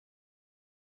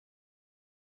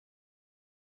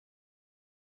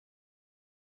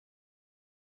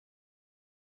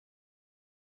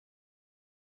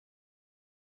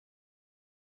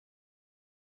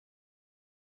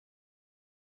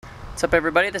What's up,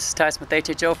 everybody? This is Tyson with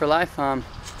HHO for Life. I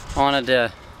wanted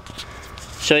to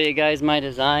show you guys my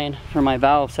design for my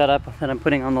valve setup that I'm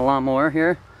putting on the lawnmower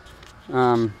here.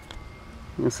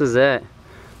 This is it.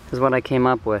 This is what I came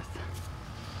up with.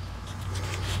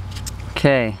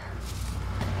 Okay,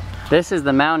 this is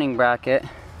the mounting bracket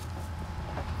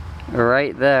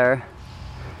right there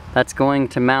that's going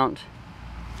to mount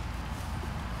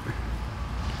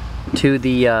to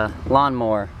the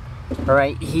lawnmower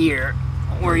right here,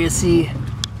 where you see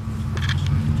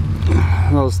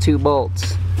those two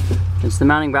bolts. It's the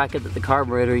mounting bracket that the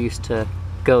carburetor used to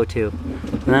go to.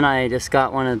 And then I just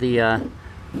got one of the a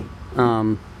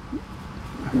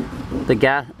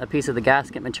piece of the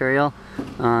gasket material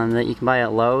that you can buy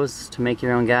at Lowe's to make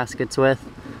your own gaskets with,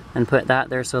 and put that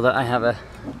there so that I have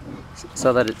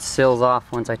so that it seals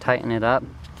off once I tighten it up.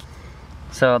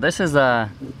 So this is a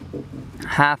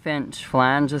 1/2-inch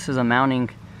flange. This is a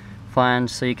mounting flange,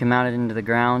 so you can mount it into the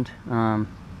ground,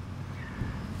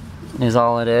 is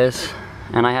all it is.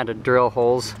 And I had to drill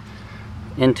holes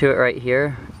into it right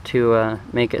here to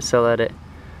make it so that it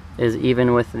is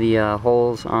even with the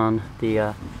holes on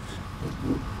the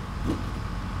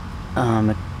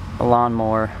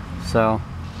lawnmower, so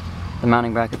the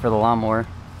mounting bracket for the lawnmower.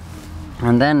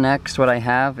 And then next, what I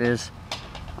have is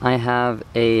I have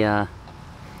a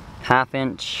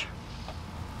 1/2-inch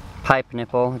pipe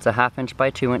nipple. It's a 1/2-inch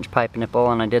by 2-inch pipe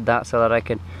nipple, and I did that so that I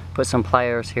could put some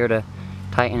pliers here to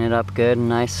tighten it up good and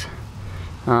nice.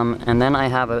 And then I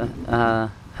have a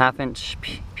 1/2-inch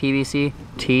PVC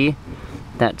T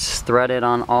that's threaded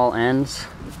on all ends.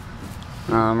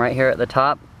 Right here at the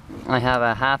top, I have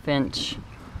a 1/2-inch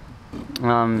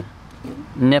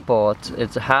nipple.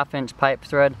 It's a 1/2-inch pipe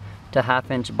thread to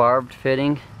 1/2-inch barbed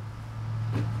fitting.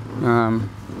 I don't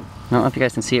know if you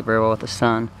guys can see it very well with the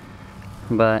sun,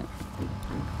 but,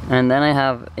 and then I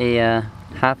have a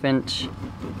 1/2-inch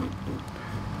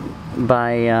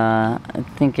by I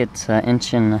think it's 1.5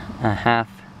 inch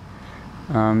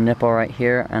nipple right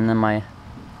here, and then my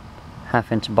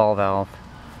 1/2-inch ball valve.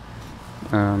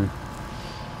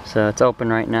 So it's open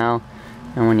right now,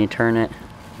 and when you turn it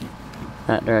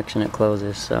that direction it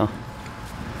closes. So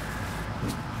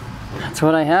that's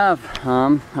what I have.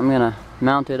 I'm gonna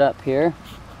mount it up here.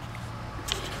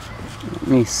 Let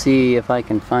me see if I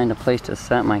can find a place to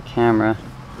set my camera.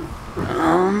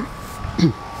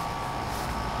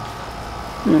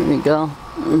 There we go.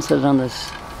 I'll set it on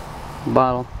this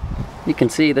bottle. You can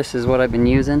see this is what I've been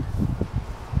using.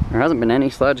 There hasn't been any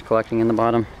sludge collecting in the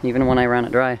bottom, even when I ran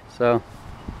it dry. So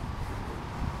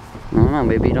I don't know,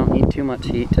 maybe you don't need too much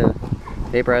heat to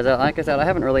vaporize that. Like I said, I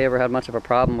haven't really ever had much of a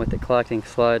problem with it collecting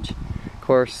sludge. Of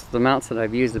course, the amounts that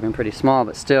I've used have been pretty small,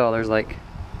 but still, there's like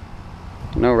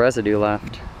no residue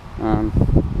left.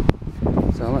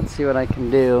 So let's see what I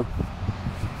can do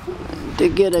to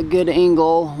get a good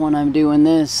angle when I'm doing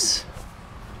this.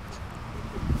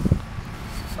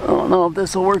 I don't know if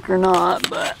this will work or not,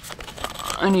 but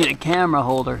I need a camera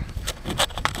holder.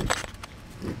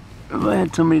 If I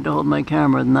had somebody to hold my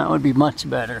camera, then that would be much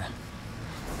better.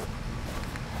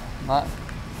 But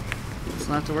it's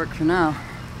not to work for now.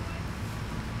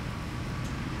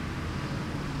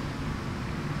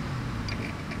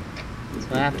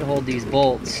 So I have to hold these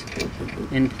bolts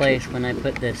in place when I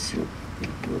put this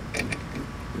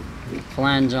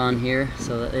flange on here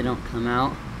so that they don't come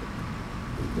out.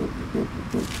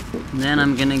 And then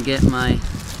I'm gonna get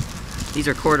these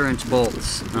are 1/4-inch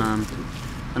bolts, and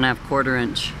I have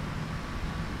 1/4-inch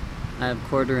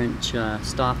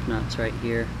stop nuts right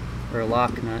here, or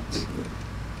lock nuts.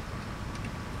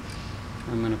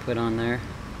 I'm gonna put on there.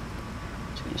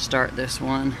 Just gonna start this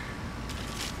one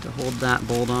to hold that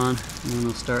bolt on, and then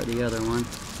we'll start the other one.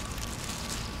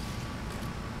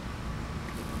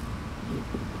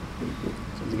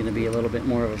 So it's gonna be a little bit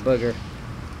more of a booger.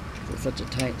 It's such a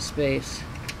tight space.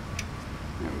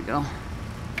 There we go.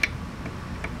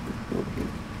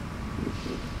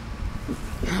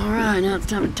 Alright, now it's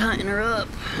time to tighten her up.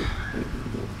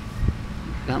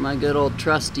 Got my good old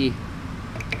trusty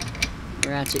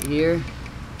ratchet here.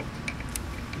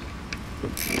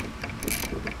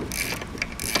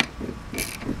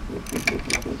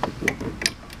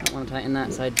 Don't want to tighten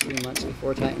that side too much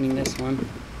before tightening this one.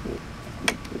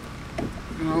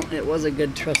 Well, it was a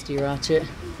good trusty ratchet.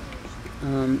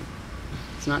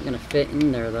 It's not going to fit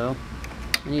in there though.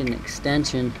 I need an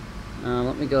extension.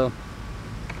 Let me go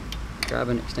grab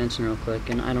an extension real quick,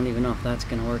 and I don't even know if that's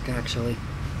going to work actually.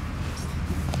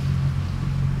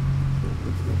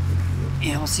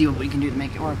 Yeah, we'll see what we can do to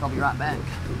make it work. I'll be right back.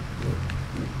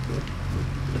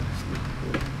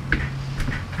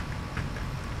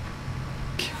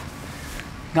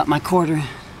 Got my 1/4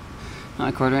 Not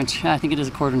a 1/4 inch. Yeah, I think it is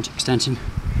a 1/4 inch extension.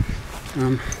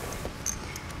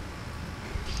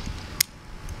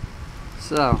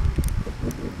 So